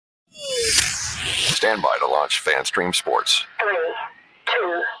Stand by to launch FanStream Sports. 3,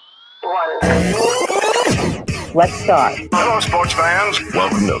 2, 1. Let's start. Hello, sports fans.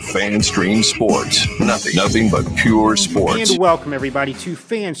 Welcome to FanStream Sports. Nothing but pure sports. And welcome, everybody, to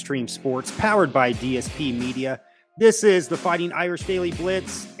FanStream Sports, powered by DSP Media. This is the Fighting Irish Daily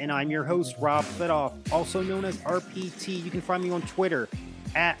Blitz, and I'm your host, Rob Thidoff, also known as RPT. You can find me on Twitter,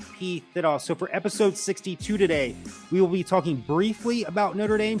 @PThidoff. So for episode 62 today, we will be talking briefly about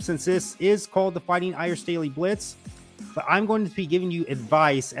Notre Dame, since this is called the Fighting Irish Daily Blitz. But I'm going to be giving you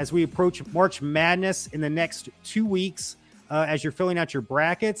advice as we approach March Madness in the next 2 weeks as you're filling out your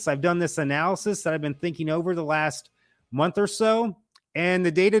brackets. I've done this analysis that I've been thinking over the last month or so, and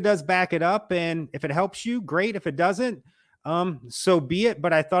the data does back it up. And if it helps you, great. If it doesn't, so be it.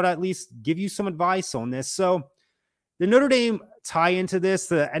 But I thought I'd at least give you some advice on this. So the Notre Dame tie into this,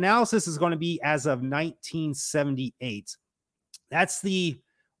 the analysis is going to be as of 1978. That's the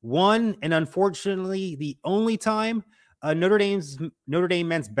one and unfortunately the only time Notre Dame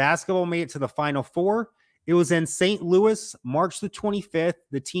men's basketball made it to the Final Four. It was in St. Louis, March the 25th.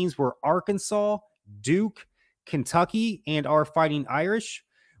 The teams were Arkansas, Duke, Kentucky, and our Fighting Irish.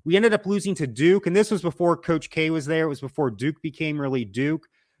 We ended up losing to Duke, and this was before Coach K was there. It was before Duke became really Duke.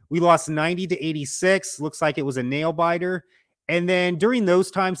 We lost 90-86. Looks like it was a nail biter. And then during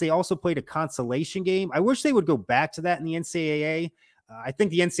those times, they also played a consolation game. I wish they would go back to that in the NCAA. I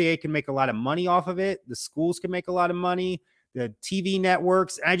think the NCAA can make a lot of money off of it. The schools can make a lot of money, the TV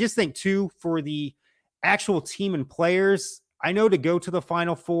networks. And I just think, too, for the actual team and players, I know to go to the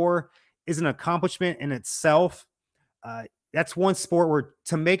Final Four is an accomplishment in itself. That's one sport where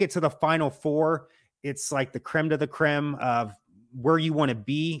to make it to the Final Four, it's like the creme de la creme of where you want to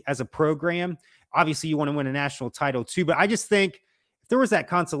be as a program. Obviously, you want to win a national title, too. But I just think if there was that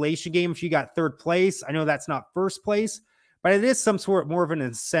consolation game, if you got third place, I know that's not first place, but it is some sort more of an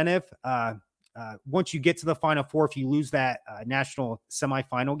incentive. Once you get to the Final Four, if you lose that national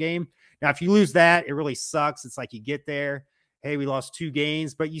semifinal game. Now, if you lose that, it really sucks. It's like you get there, hey, we lost 2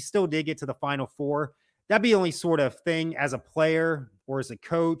 games, but you still did get to the Final Four. That'd be the only sort of thing as a player or as a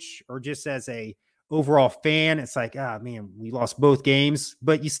coach or just as a overall fan. It's like, man, we lost both games,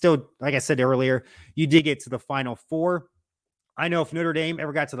 but you still, like I said earlier, you did get to the Final Four. I know if Notre Dame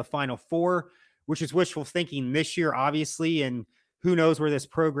ever got to the Final Four, which is wishful thinking this year, obviously, and who knows where this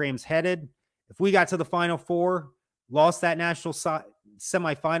program's headed. If we got to the Final Four, lost that national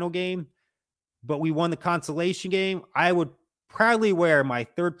semifinal game, but we won the consolation game, I would proudly wear my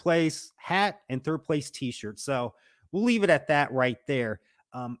third place hat and third place t-shirt. So we'll leave it at that right there.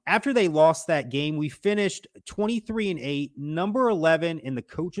 After they lost that game, we finished 23-8, number 11 in the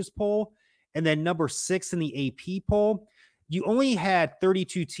coaches poll, and then number 6 in the AP poll. You only had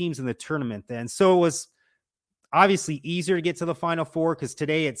 32 teams in the tournament then. So it was obviously easier to get to the Final Four because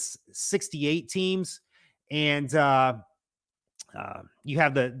today it's 68 teams. And you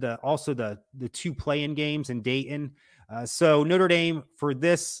have the 2 play-in games in Dayton. So Notre Dame for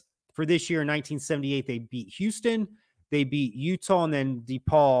this year in 1978, they beat Houston, they beat Utah, and then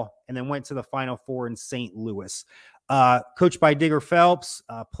DePaul, and then went to the Final Four in St. Louis. Coached by Digger Phelps,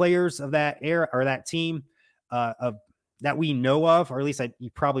 players of that era or that team that we know of, or at least you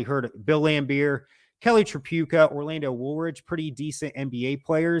probably heard of, Bill Laimbeer, Kelly Tripucka, Orlando Woolridge, pretty decent NBA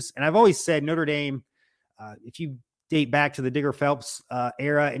players. And I've always said Notre Dame, if you date back to the Digger Phelps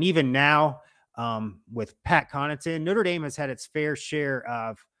era, and even now with Pat Connaughton, Notre Dame has had its fair share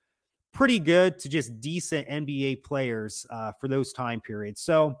of pretty good to just decent NBA players for those time periods.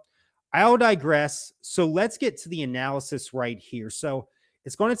 So I'll digress. So let's get to the analysis right here. So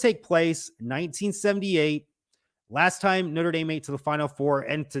it's going to take place 1978. Last time Notre Dame made it to the Final Four.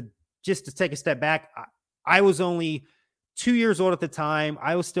 And to take a step back, I was only 2 years old at the time.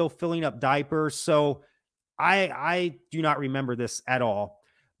 I was still filling up diapers. So I do not remember this at all.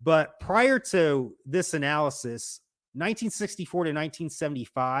 But prior to this analysis, 1964 to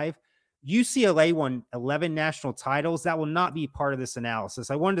 1975, UCLA won 11 national titles. That will not be part of this analysis.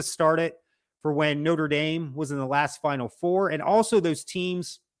 I wanted to start it for when Notre Dame was in the last Final Four. And also those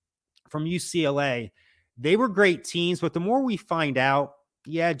teams from UCLA, they were great teams. But the more we find out,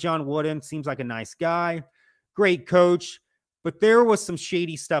 yeah, John Wooden seems like a nice guy, great coach. But there was some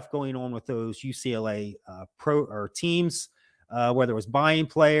shady stuff going on with those UCLA teams, whether it was buying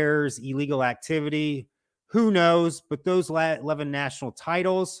players, illegal activity, who knows? But those 11 national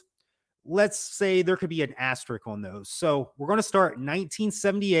titles, let's say there could be an asterisk on those. So we're going to start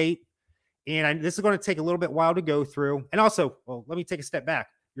 1978, and this is going to take a little bit while to go through. And also, well, let me take a step back.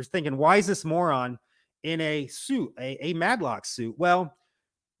 You're thinking, why is this moron in a suit, a Madlock suit? Well,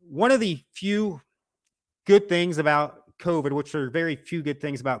 one of the few good things about COVID, which are very few good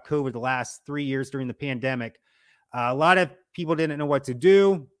things about COVID the last 3 years during the pandemic. A lot of people didn't know what to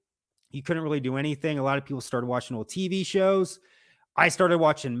do. You couldn't really do anything. A lot of people started watching old TV shows. I started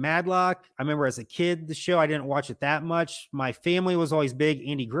watching Madlock. I remember as a kid, the show, I didn't watch it that much. My family was always big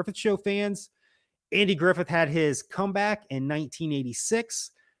Andy Griffith Show fans. Andy Griffith had his comeback in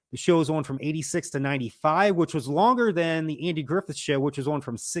 1986. The show was on from 86 to 95, which was longer than the Andy Griffith Show, which was on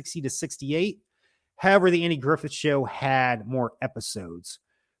from 60 to 68. However, the Andy Griffith Show had more episodes.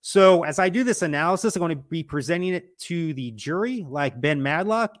 So as I do this analysis, I'm going to be presenting it to the jury like Ben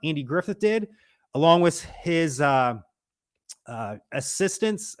Madlock, Andy Griffith did, along with his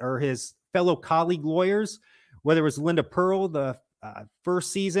assistants or his fellow colleague lawyers, whether it was Linda Pearl the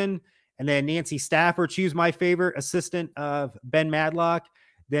first season, and then Nancy Stafford. She was my favorite assistant of Ben Madlock.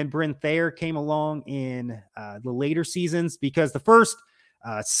 Then Bryn Thayer came along in the later seasons, because the first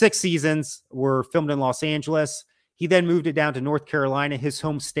 6 seasons were filmed in Los Angeles. He then moved it down to North Carolina, his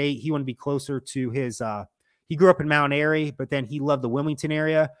home state. He wanted to be closer to his, he grew up in Mount Airy, but then he loved the Wilmington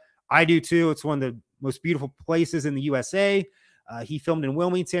area. I do too. It's one of the most beautiful places in the USA. He filmed in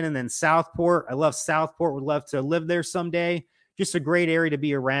Wilmington and then Southport. I love Southport. Would love to live there someday. Just a great area to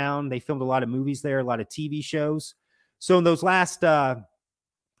be around. They filmed a lot of movies there, a lot of TV shows. So in those last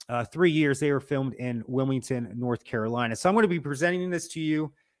 3 years, they were filmed in Wilmington, North Carolina. So I'm going to be presenting this to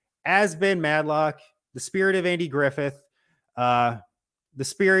you as Ben Madlock, the spirit of Andy Griffith, the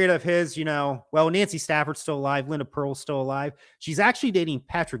spirit of his, well, Nancy Stafford's still alive. Linda Pearl's still alive. She's actually dating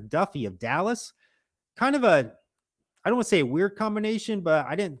Patrick Duffy of Dallas. Kind of I don't want to say a weird combination, but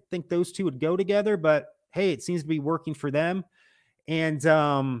I didn't think those two would go together. But hey, it seems to be working for them. And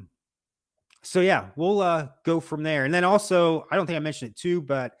so, yeah, we'll go from there. And then also, I don't think I mentioned it too,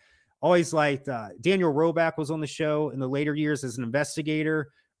 but always liked Daniel Roback was on the show in the later years as an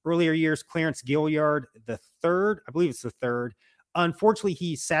investigator. Earlier years, Clarence Gilliard, the third, I believe it's the third. Unfortunately,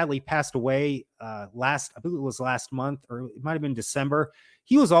 he sadly passed away I believe it was last month, or it might have been December.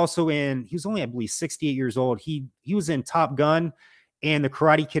 He was also he was only, I believe, 68 years old. He was in Top Gun and The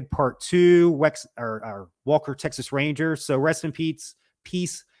Karate Kid Part 2, Walker, Texas Ranger. So rest in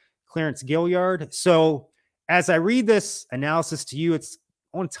peace, Clarence Gilliard. So as I read this analysis to you, it's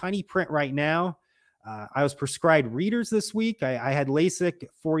on tiny print right now. I was prescribed readers this week. I had LASIK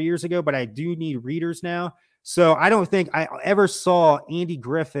 4 years ago, but I do need readers now. So I don't think I ever saw Andy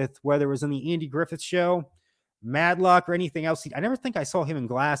Griffith, whether it was in the Andy Griffith Show, Madlock, or anything else. I never think I saw him in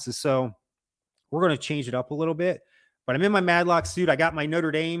glasses. So we're going to change it up a little bit. But I'm in my Madlock suit. I got my Notre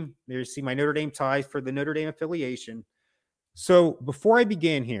Dame. There you see my Notre Dame tie for the Notre Dame affiliation. So before I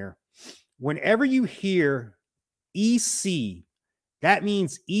begin here, whenever you hear EC, that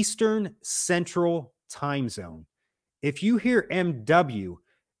means Eastern Central Time Zone. If you hear MW,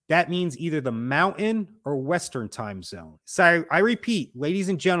 that means either the Mountain or Western Time Zone. So I repeat, ladies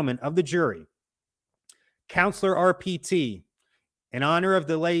and gentlemen of the jury, Counselor RPT, in honor of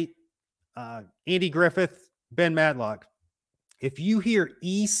the late Andy Griffith, Ben Madlock, if you hear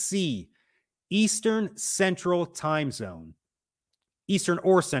EC, Eastern Central Time Zone, Eastern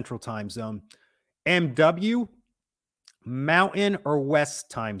or Central Time Zone, MW, Mountain or West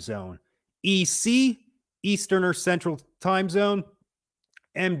Time Zone, EC, Eastern or Central Time Zone,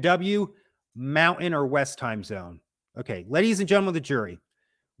 MW, Mountain or West Time Zone. Okay, ladies and gentlemen of the jury,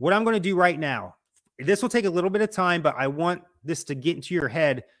 what I'm going to do right now, this will take a little bit of time, but I want this to get into your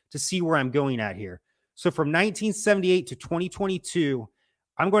head to see where I'm going at here. So from 1978 to 2022,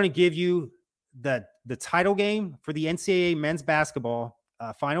 I'm going to give you the title game for the NCAA men's basketball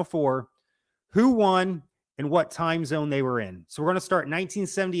Final Four, who won, and what time zone they were in. So we're going to start in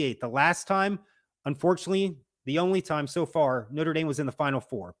 1978. The last time, unfortunately, the only time so far, Notre Dame was in the Final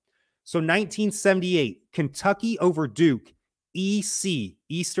Four. So 1978, Kentucky over Duke, EC,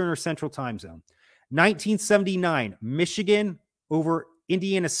 Eastern or Central Time Zone. 1979, Michigan over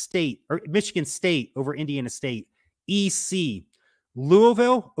Indiana State, or Michigan State over Indiana State, EC.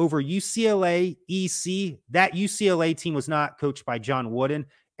 Louisville over UCLA, EC. That UCLA team was not coached by John Wooden,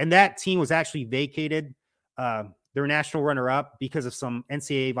 and that team was actually vacated, their national runner-up, because of some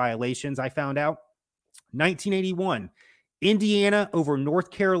NCAA violations, I found out. 1981, Indiana over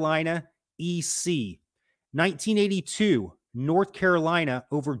North Carolina, EC. 1982, North Carolina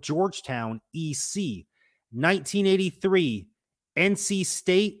over Georgetown, EC. 1983, NC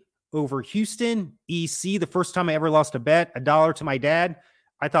State over Houston, EC. The first time I ever lost a bet, $1 to my dad.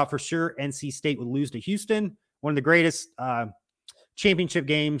 I thought for sure NC State would lose to Houston. One of the greatest championship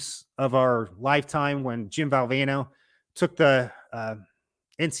games of our lifetime, when Jim Valvano took the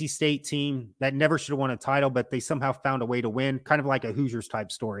NC State team that never should have won a title, but they somehow found a way to win, kind of like a Hoosiers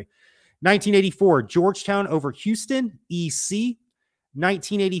type story. 1984, Georgetown over Houston, EC.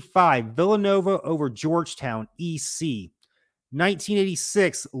 1985, Villanova over Georgetown, EC.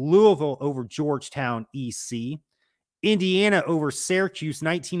 1986, Louisville over Georgetown, EC. Indiana over Syracuse,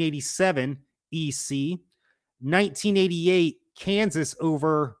 1987, EC. 1988, Kansas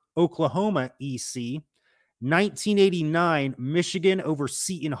over Oklahoma, EC. 1989, Michigan over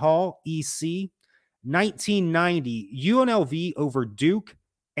Seton Hall, EC. 1990, UNLV over Duke,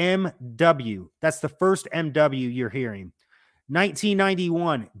 MW. That's the first MW you're hearing.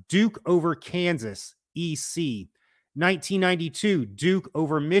 1991, Duke over Kansas, EC. 1992, Duke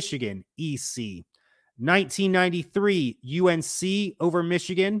over Michigan, EC. 1993, UNC over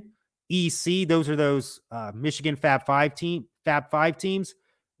Michigan, EC. Those are those Michigan Fab 5 teams.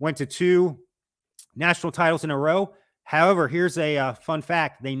 Went to 2 national titles in a row. However, here's a fun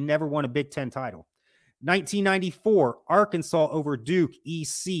fact. They never won a Big Ten title. 1994, Arkansas over Duke,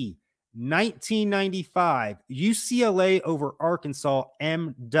 EC. 1995, UCLA over Arkansas,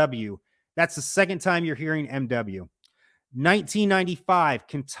 MW. That's the second time you're hearing MW. 1995,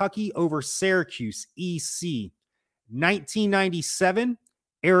 Kentucky over Syracuse, EC. 1997,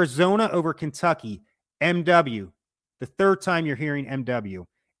 Arizona over Kentucky, MW. The third time you're hearing MW.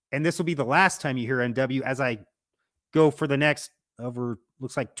 And this will be the last time you hear MW as I go for the next over,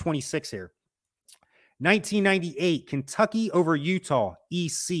 looks like 26 here. 1998, Kentucky over Utah,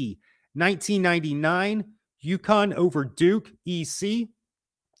 EC. 1999, UConn over Duke, EC.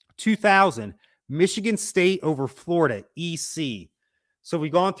 2000, Michigan State over Florida, EC. So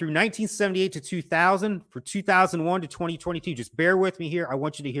we've gone through 1978 to 2000 for 2001 to 2022. Just bear with me here. I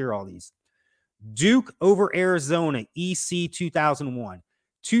want you to hear all these. Duke over Arizona, EC 2001.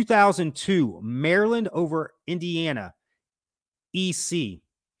 2002, Maryland over Indiana, EC.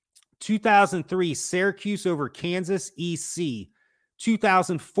 2003, Syracuse over Kansas, EC.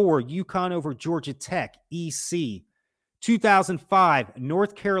 2004, UConn over Georgia Tech, EC. 2005,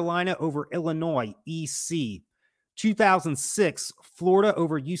 North Carolina over Illinois, EC. 2006, Florida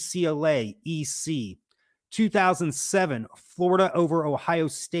over UCLA, EC. 2007, Florida over Ohio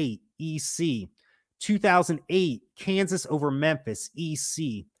State, EC. 2008, Kansas over Memphis,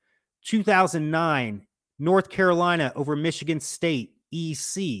 EC. 2009, North Carolina over Michigan State,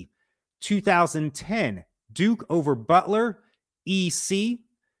 EC. 2010, Duke over Butler, EC.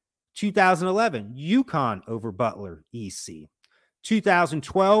 2011, UConn over Butler, EC.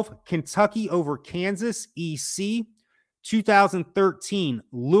 2012, Kentucky over Kansas, EC. 2013,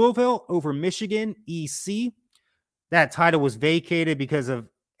 Louisville over Michigan, EC. That title was vacated because of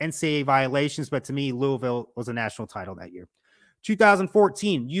NCAA violations, but to me, Louisville was a national title that year.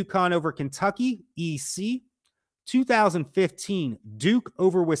 2014, UConn over Kentucky, EC. 2015, Duke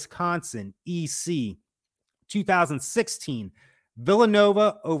over Wisconsin, EC. 2016,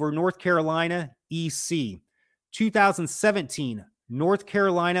 Villanova over North Carolina, EC. 2017, North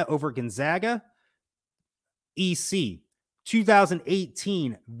Carolina over Gonzaga, EC.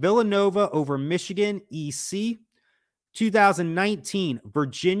 2018, Villanova over Michigan, EC. 2019,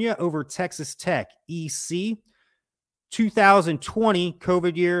 Virginia over Texas Tech, EC. 2020,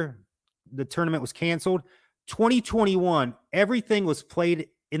 COVID year, the tournament was canceled. 2021, everything was played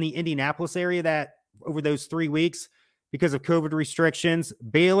in the Indianapolis area that over those 3 weeks because of COVID restrictions.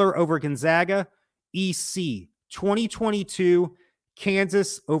 Baylor over Gonzaga, EC. 2022,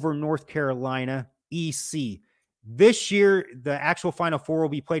 Kansas over North Carolina, EC. This year, the actual Final Four will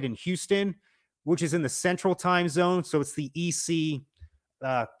be played in Houston, which is in the Central Time Zone. So it's the EC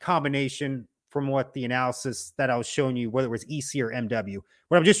combination from what the analysis that I was showing you, whether it was EC or MW.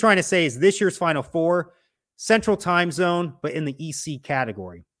 What I'm just trying to say is this year's Final Four, Central Time Zone, but in the EC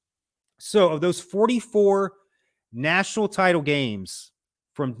category. So of those 44 national title games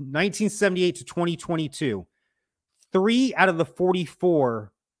from 1978 to 2022, 3 out of the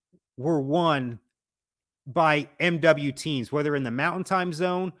 44 were won by MW teams, whether in the Mountain Time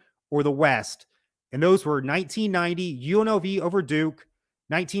Zone or the West. And those were 1990, UNLV over Duke,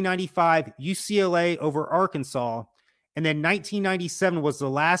 1995, UCLA over Arkansas, and then 1997 was the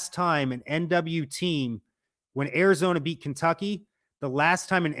last time an NW team, when Arizona beat Kentucky, the last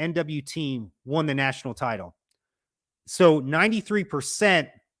time an NW team won the national title. So 93%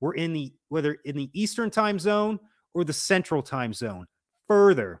 were in the, whether in the Eastern Time Zone or the Central Time Zone.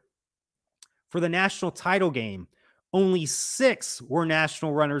 Further, for the national title game, only 6 were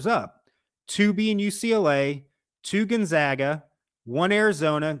national runners-up. 2 being UCLA, 2 Gonzaga, 1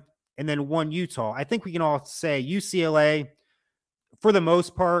 Arizona, and then 1 Utah. I think we can all say UCLA, for the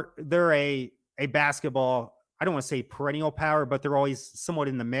most part, they're a basketball, I don't want to say perennial power, but they're always somewhat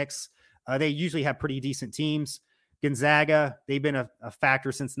in the mix. They usually have pretty decent teams. Gonzaga, they've been a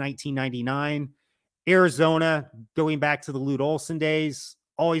factor since 1999. Arizona, going back to the Lute Olson days,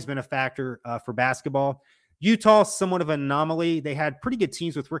 always been a factor for basketball. Utah, somewhat of an anomaly. They had pretty good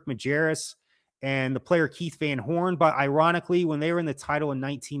teams with Rick Majerus and the player Keith Van Horn. But ironically, when they were in the title in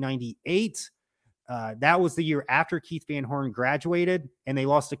 1998, that was the year after Keith Van Horn graduated, and they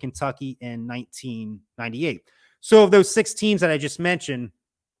lost to Kentucky in 1998. So of those 6 teams that I just mentioned,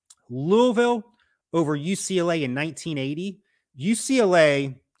 Louisville over UCLA in 1980.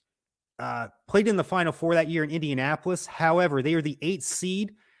 UCLA played in the Final Four that year in Indianapolis. However, they were the 8th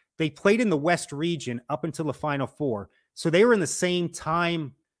seed. They played in the West region up until the Final Four. So they were in the same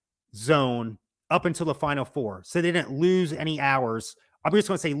time zone up until the Final Four. So they didn't lose any hours. I'm just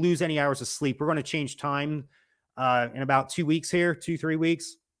going to say lose any hours of sleep. We're going to change time in about 2 weeks here, 2-3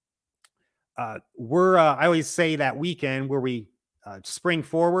 weeks. I always say that weekend where we spring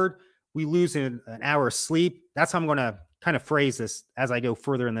forward, we lose an hour of sleep. That's how I'm going to kind of phrase this as I go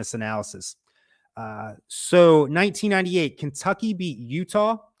further in this analysis. So 1998, Kentucky beat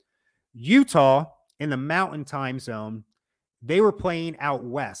Utah. Utah in the Mountain Time Zone, they were playing out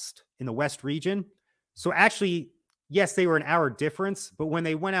west in the West region. So actually, yes, they were an hour difference, but when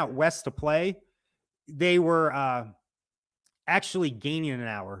they went out west to play, they were actually gaining an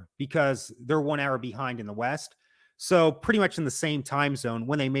hour because they're 1 hour behind in the West. So pretty much in the same time zone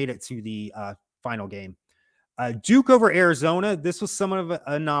when they made it to the final game. Duke over Arizona, this was somewhat of an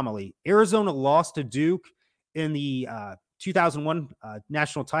anomaly. Arizona lost to Duke in the 2001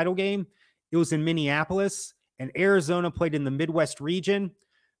 national title game. It was in Minneapolis, and Arizona played in the Midwest region.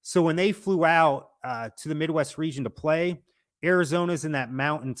 So when they flew out to the Midwest region to play, Arizona's in that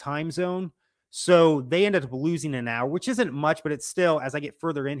mountain time zone. So they ended up losing an hour, which isn't much, but it's still, as I get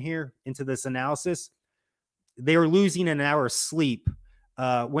further in here into this analysis, they were losing an hour of sleep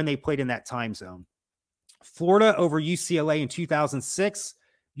when they played in that time zone. Florida over UCLA in 2006,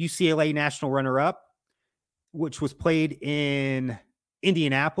 UCLA national runner-up, which was played in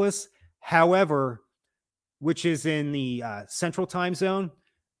Indianapolis. However, which is in the central time zone.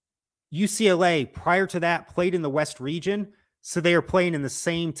 UCLA, prior to that, played in the West region. So they are playing in the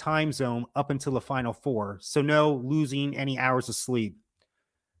same time zone up until the Final Four. So no losing any hours of sleep.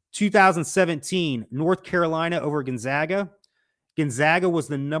 2017, North Carolina over Gonzaga. Gonzaga was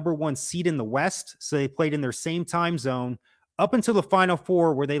the #1 seed in the West. So they played in their same time zone up until the Final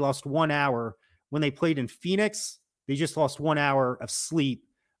Four, where they lost 1 hour. When they played in Phoenix, they just lost 1 hour of sleep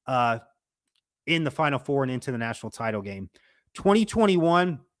in the Final Four and into the national title game.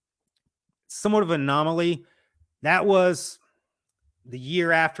 2021, somewhat of an anomaly. That was the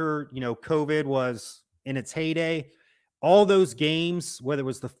year after, COVID was in its heyday. All those games, whether it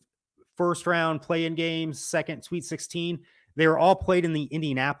was the first round play-in games, second Sweet 16, they were all played in the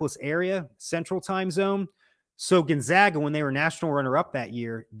Indianapolis area, central time zone. So Gonzaga, when they were national runner-up that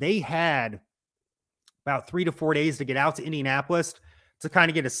year, they had about 3 to 4 days to get out to Indianapolis to kind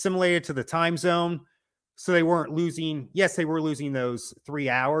of get assimilated to the time zone. So they weren't losing. Yes, they were losing those 3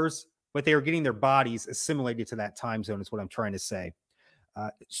 hours, but they were getting their bodies assimilated to that time zone is what I'm trying to say.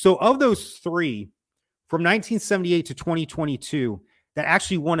 So of those 3, from 1978 to 2022, that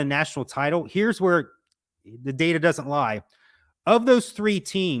actually won a national title, here's where the data doesn't lie. Of those 3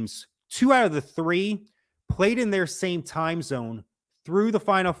 teams, 2 out of the 3 played in their same time zone through the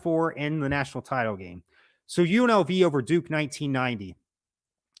Final Four and the national title game. So UNLV over Duke 1990,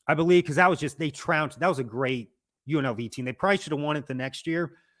 I believe, because that was just, they trounced. That was a great UNLV team. They probably should have won it the next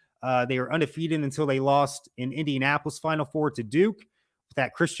year. They were undefeated until they lost in Indianapolis Final Four to Duke with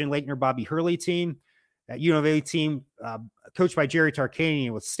that Christian Laettner, Bobby Hurley team. That UNLV team, coached by Jerry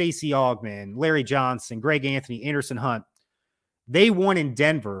Tarkanian with Stacey Augmon, Larry Johnson, Greg Anthony, Anderson Hunt. They won in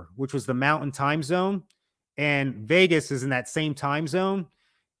Denver, which was the Mountain Time Zone, and Vegas is in that same time zone.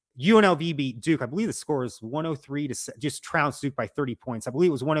 UNLV beat Duke. I believe the score is 103 to just trounced Duke by 30 points. I believe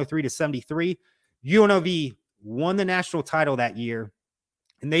it was 103 to 73. UNLV won the national title that year,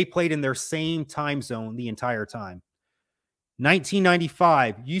 and they played in their same time zone the entire time.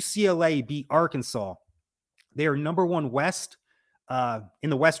 1995, UCLA beat Arkansas. They are #1 West in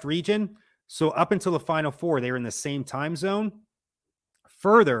the West region. So up until the Final Four, they were in the same time zone.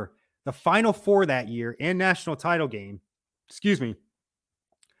 Further, the Final Four that year and national title game,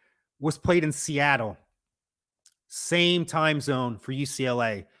 was played in Seattle. Same time zone for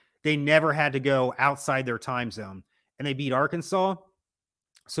UCLA. They never had to go outside their time zone, and they beat Arkansas.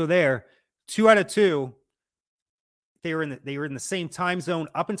 So there, 2 out of 2, they were in the same time zone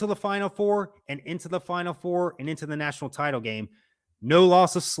up until the Final Four and into the Final Four and into the national title game. No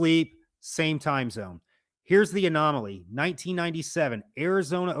loss of sleep, same time zone. Here's the anomaly. 1997,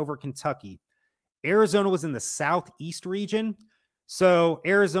 Arizona over Kentucky. Arizona was in the southeast region. So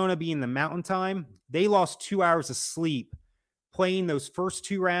Arizona being the mountain time, they lost 2 hours of sleep playing those first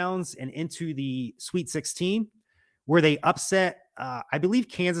 2 rounds and into the Sweet 16, where they upset, I believe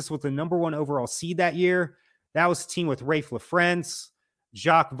Kansas was the number 1 overall seed that year. That was a team with Rafe LaFrentz,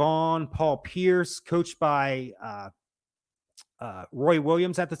 Jacques Vaughn, Paul Pierce, coached by Roy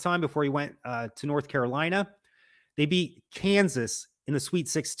Williams at the time before he went to North Carolina. They beat Kansas in the Sweet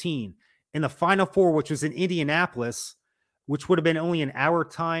 16. In the Final Four, which was in Indianapolis, which would have been only an hour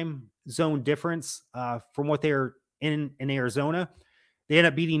time zone difference from what they were in Arizona, they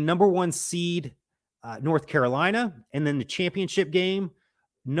ended up beating number 1 seed North Carolina. And then the championship game,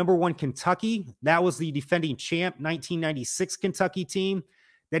 number 1 Kentucky. That was the defending champ, 1996 Kentucky team.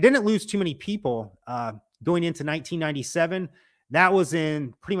 They didn't lose too many people going into 1997. That was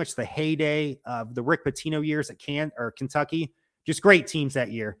in pretty much the heyday of the Rick Pitino years at Kentucky. Just great teams that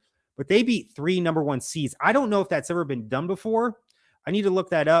year. But they beat 3 number 1 seeds. I don't know if that's ever been done before. I need to look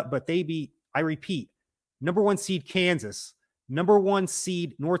that up, but they beat, I repeat, number 1 seed Kansas, number 1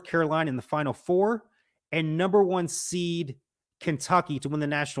 seed North Carolina in the Final Four, and number 1 seed Kentucky to win the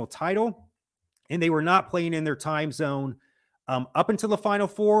national title. And they were not playing in their time zone up until the Final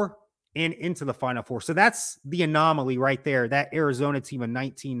Four and into the Final Four. So that's the anomaly right there, that Arizona team in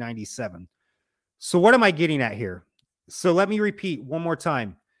 1997. So what am I getting at here? So let me repeat one more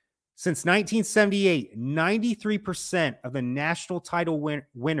time. Since 1978, 93% of the national title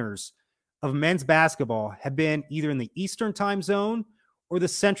winners of men's basketball have been either in the Eastern time zone or the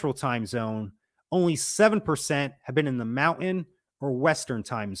Central time zone. Only 7% have been in the Mountain or Western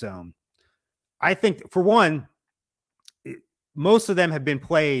time zone. I think, for one, most of them have been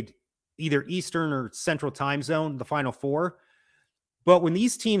played either Eastern or Central time zone, the Final Four. But when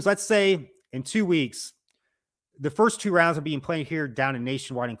these teams, let's say in 2 weeks, the first 2 rounds are being played here down in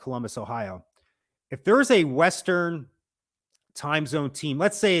Nationwide in Columbus, Ohio. If there's a Western time zone team,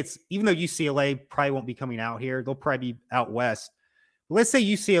 let's say it's, even though UCLA probably won't be coming out here, they'll probably be out west. But let's say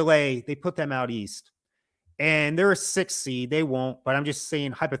UCLA, they put them out east and they're a 6 seed. They won't, but I'm just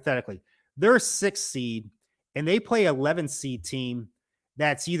saying hypothetically, they're a 6 seed and they play 11 seed team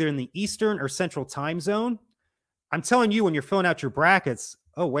that's either in the Eastern or Central time zone. I'm telling you, when you're filling out your brackets,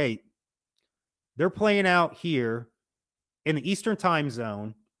 oh, wait, they're playing out here in the Eastern time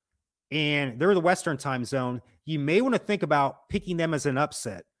zone and they're the Western time zone. You may want to think about picking them as an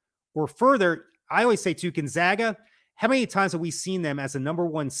upset. Or further, I always say to Gonzaga, how many times have we seen them as a number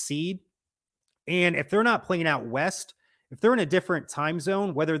 1 seed? And if they're not playing out west, if they're in a different time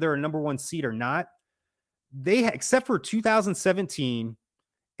zone, whether they're a number 1 seed or not, they, except for 2017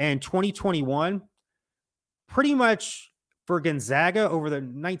 and 2021, pretty much for Gonzaga over the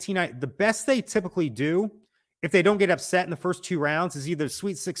the best they typically do, if they don't get upset in the first 2 rounds, is either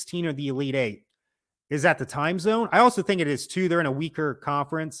Sweet 16 or the Elite 8. Is that the time zone? I also think it is too. They're in a weaker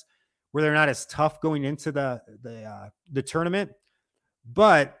conference where they're not as tough going into the tournament.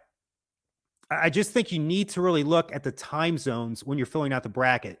 But I just think you need to really look at the time zones when you're filling out the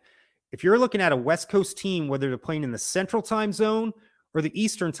bracket. If you're looking at a West Coast team, whether they're playing in the Central time zone or the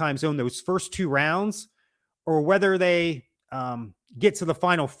Eastern time zone, those first 2 rounds, or whether they get to the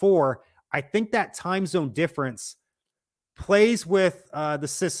Final Four, I think that time zone difference plays with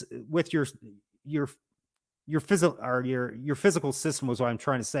your physical system, was what I'm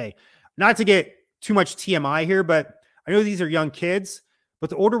trying to say. Not to get too much TMI here, but I know these are young kids, but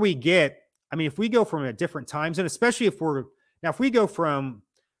the older we get, I mean, if we go from a different time zone, especially if we go from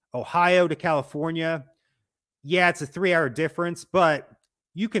Ohio to California, yeah, it's a 3-hour difference, but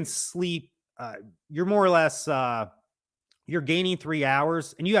you can sleep. You're more or less, you're gaining 3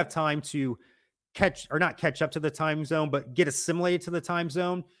 hours and you have time to not catch up to the time zone, but get assimilated to the time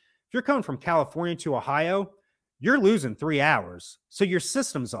zone. If you're coming from California to Ohio, you're losing 3 hours. So your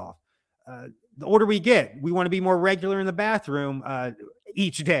system's off. The older we get, we want to be more regular in the bathroom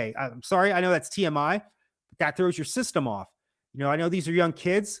each day. I'm sorry, I know that's TMI, but that throws your system off. I know these are young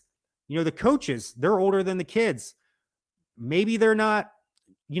kids. The coaches, they're older than the kids. Maybe they're not,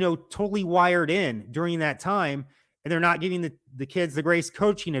 totally wired in during that time, and they're not giving the kids the greatest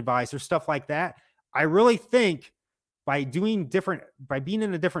coaching advice or stuff like that. I really think by being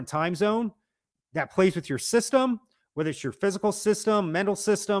in a different time zone that plays with your system, whether it's your physical system, mental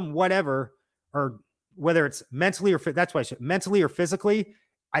system, whatever, or whether it's mentally or physically,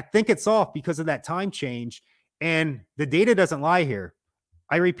 I think it's off because of that time change. And the data doesn't lie here.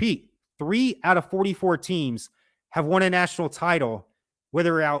 I repeat, 3 out of 44 teams have won a national title,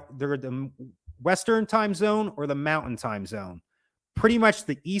 whether they're the Western time zone or the Mountain time zone. Pretty much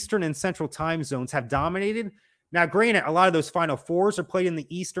the Eastern and Central time zones have dominated. Now, granted, a lot of those Final Fours are played in the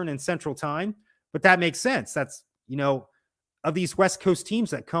Eastern and Central time, But that makes sense. That's, of these West Coast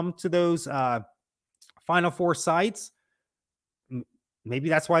teams that come to those Final Four sites, maybe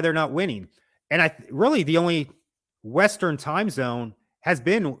that's why they're not winning. And really the only Western time zone has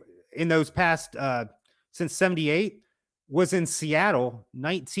been in those past, since 78, was in Seattle.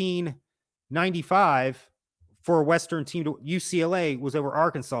 1995 for a Western team to UCLA was over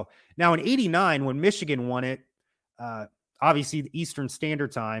Arkansas. Now in 89, when Michigan won it, obviously the Eastern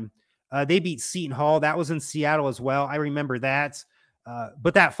Standard Time, they beat Seton Hall. That was in Seattle as well. I remember that.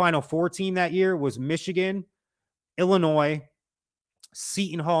 But that Final Four team that year was Michigan, Illinois,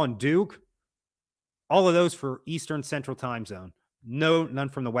 Seton Hall, and Duke. All of those for Eastern Central Time Zone. None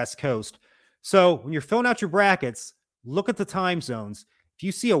from the West Coast. So when you're filling out your brackets, look at the time zones. If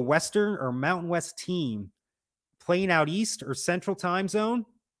you see a Western or Mountain West team playing out East or Central Time Zone,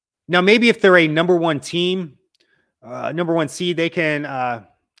 now maybe if they're a number one team, number one seed, they can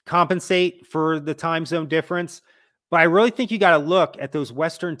compensate for the time zone difference. But I really think you got to look at those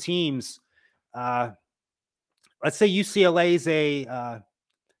Western teams. Let's say UCLA is a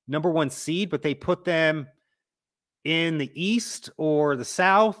number one seed, but they put them in the East or the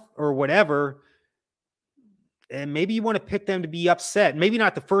South or whatever. And maybe you want to pick them to be upset. Maybe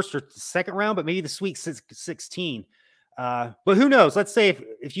not the first or second round, but maybe the Sweet 16. But who knows? Let's say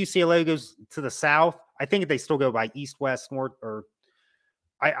if UCLA goes to the South, I think they still go by East, West, North, or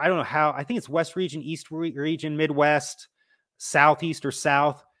I don't know how. I think it's West region, East region, Midwest, Southeast, or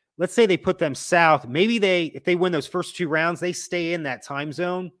South. Let's say they put them South. Maybe if they win those first two rounds, they stay in that time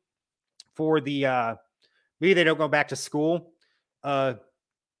zone for the maybe they don't go back to school to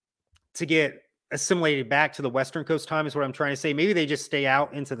get assimilated back to the Western Coast time is what I'm trying to say. Maybe they just stay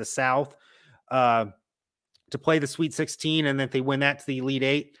out into the South to play the Sweet 16, and then if they win that to the Elite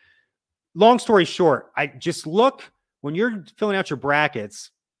Eight. Long story short, I just look when you're filling out your brackets,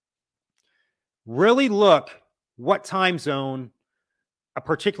 really look what time zone a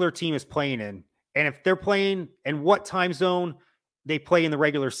particular team is playing in, and if they're playing and what time zone they play in the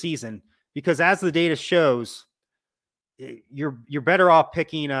regular season. Because as the data shows, you're better off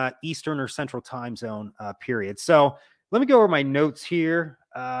picking Eastern or Central Time Zone period. So let me go over my notes here.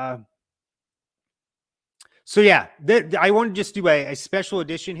 So yeah, I want to just do a special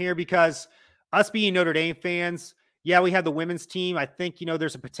edition here because us being Notre Dame fans, yeah, we have the women's team. I think,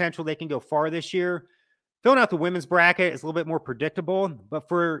 there's a potential they can go far this year. Filling out the women's bracket is a little bit more predictable, but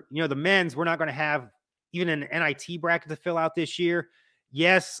for, the men's, we're not going to have even an NIT bracket to fill out this year.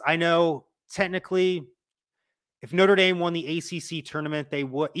 Yes, I know technically if Notre Dame won the ACC tournament, they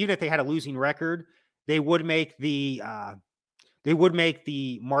would, even if they had a losing record, they would make the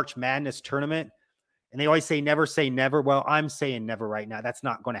March Madness tournament. And they always say never. Well, I'm saying never right now. That's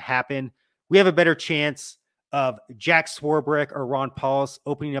not going to happen. We have a better chance of Jack Swarbrick or Ron Paulus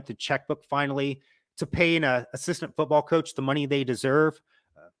opening up the checkbook finally to pay an assistant football coach the money they deserve.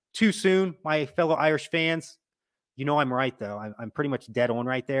 Too soon, my fellow Irish fans. I'm right, though. I'm pretty much dead on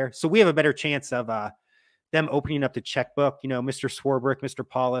right there. So we have a better chance of them opening up the checkbook, Mr. Swarbrick, Mr.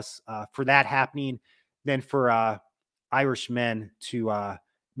 Paulus, for that happening than for Irish men to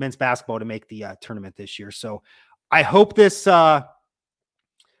men's basketball to make the tournament this year. So I hope this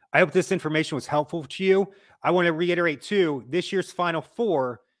information was helpful to you. I want to reiterate too, this year's Final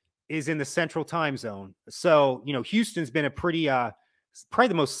Four is in the Central Time Zone. So, Houston's been a pretty, probably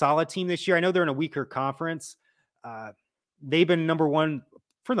the most solid team this year. I know they're in a weaker conference. They've been number one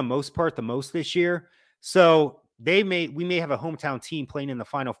for the most part, the most this year. So we may have a hometown team playing in the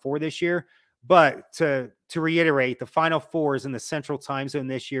Final Four this year. But to reiterate, the Final Four is in the Central Time Zone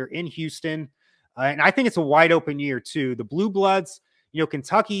this year in Houston. And I think it's a wide open year too. The Blue Bloods,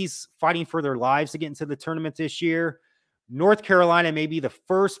 Kentucky's fighting for their lives to get into the tournament this year. North Carolina may be the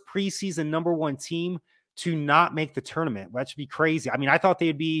first preseason number one team to not make the tournament. That should be crazy. I mean, I thought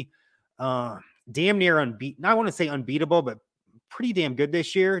they'd be damn near unbeaten. I want to say unbeatable, but pretty damn good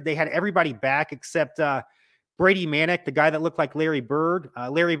this year. They had everybody back except Brady Manick, the guy that looked like Larry Bird. I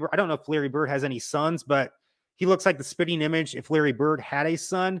don't know if Larry Bird has any sons, but he looks like the spitting image if Larry Bird had a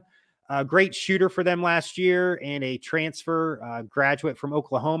son. Great shooter for them last year and a transfer graduate from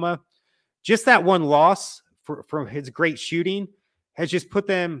Oklahoma. Just that one loss from his great shooting has just put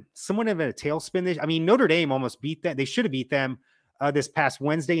them somewhat of a tailspin. I mean, Notre Dame almost beat them. They should have beat them this past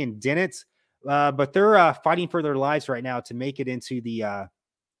Wednesday and didn't. But they're fighting for their lives right now to make it into the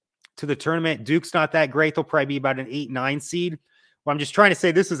tournament. Duke's not that great. They'll probably be about an 8-9 seed. Well, I'm just trying to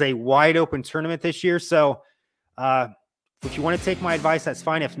say this is a wide open tournament this year. So if you want to take my advice, that's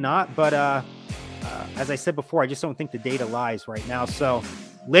fine. If not, but as I said before, I just don't think the data lies right now. So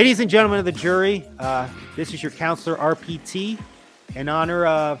ladies and gentlemen of the jury, this is your counselor RPT in honor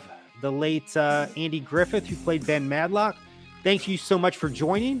of the late Andy Griffith, who played Ben Madlock. Thank you so much for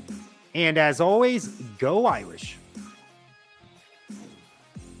joining. And as always, go Irish.